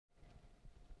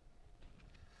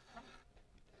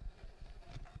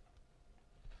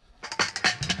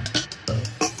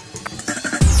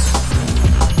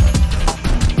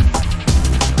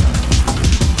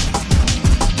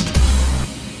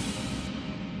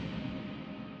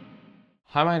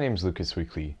Hi, my name's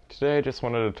Weakley. Today I just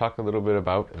wanted to talk a little bit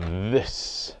about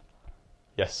this.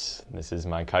 Yes, this is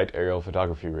my Kite aerial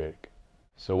photography rig.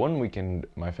 So one weekend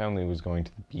my family was going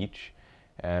to the beach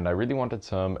and I really wanted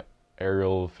some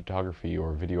aerial photography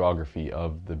or videography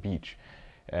of the beach.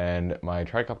 And my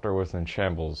tricopter was in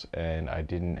shambles and I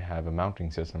didn't have a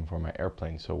mounting system for my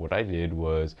airplane. So what I did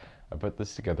was I put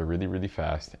this together really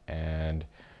fast, and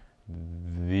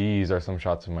these are some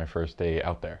shots of my first day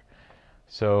out there.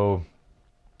 So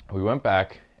we went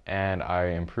back and I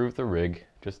improved the rig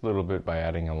just a little bit by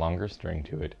adding a longer string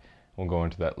to it. We'll go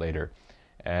into that later.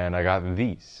 And I got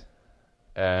these.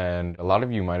 And a lot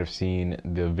of you might have seen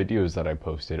the videos that I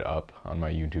posted up on my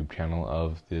YouTube channel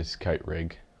of this kite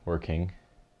rig working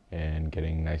and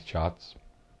getting nice shots.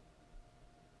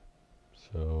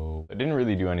 So I didn't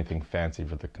really do anything fancy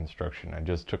for the construction. I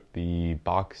just took the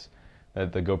box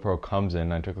that the GoPro comes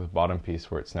in. I took the bottom piece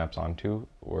where it snaps onto,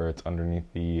 where it's underneath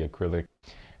the acrylic,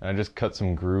 and I just cut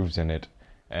some grooves in it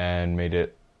and made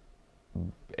it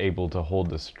able to hold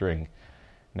the string.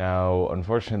 Now,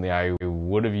 unfortunately, I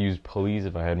would have used pulleys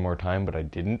if I had more time, but I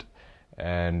didn't,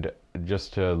 and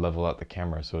just to level out the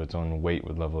camera so its own weight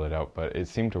would level it out, but it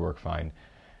seemed to work fine.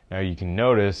 Now you can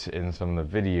notice in some of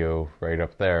the video right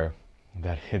up there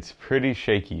that it's pretty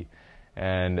shaky,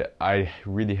 and I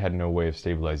really had no way of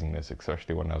stabilizing this,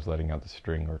 especially when I was letting out the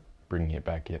string or bringing it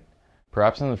back in.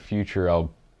 Perhaps in the future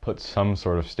I'll put some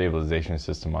sort of stabilization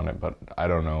system on it, but I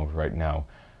don't know right now.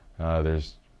 Now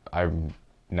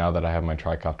that I have my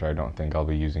tricopter, I don't think I'll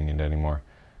be using it anymore.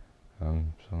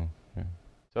 Yeah.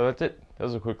 So that's it. That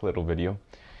was a quick little video.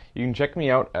 You can check me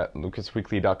out at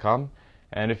lucasweakley.com,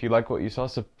 and if you like what you saw,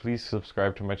 please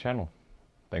subscribe to my channel.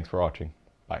 Thanks for watching.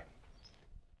 Bye.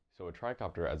 So a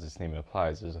tricopter, as its name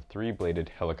implies, is a three-bladed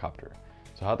helicopter.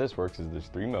 So how this works is there's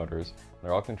three motors, and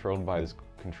they're all controlled by this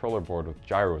controller board with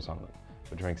gyros on them,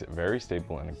 which makes it very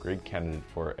stable and a great candidate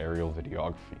for aerial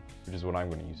videography, which is what I'm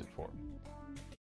going to use it for.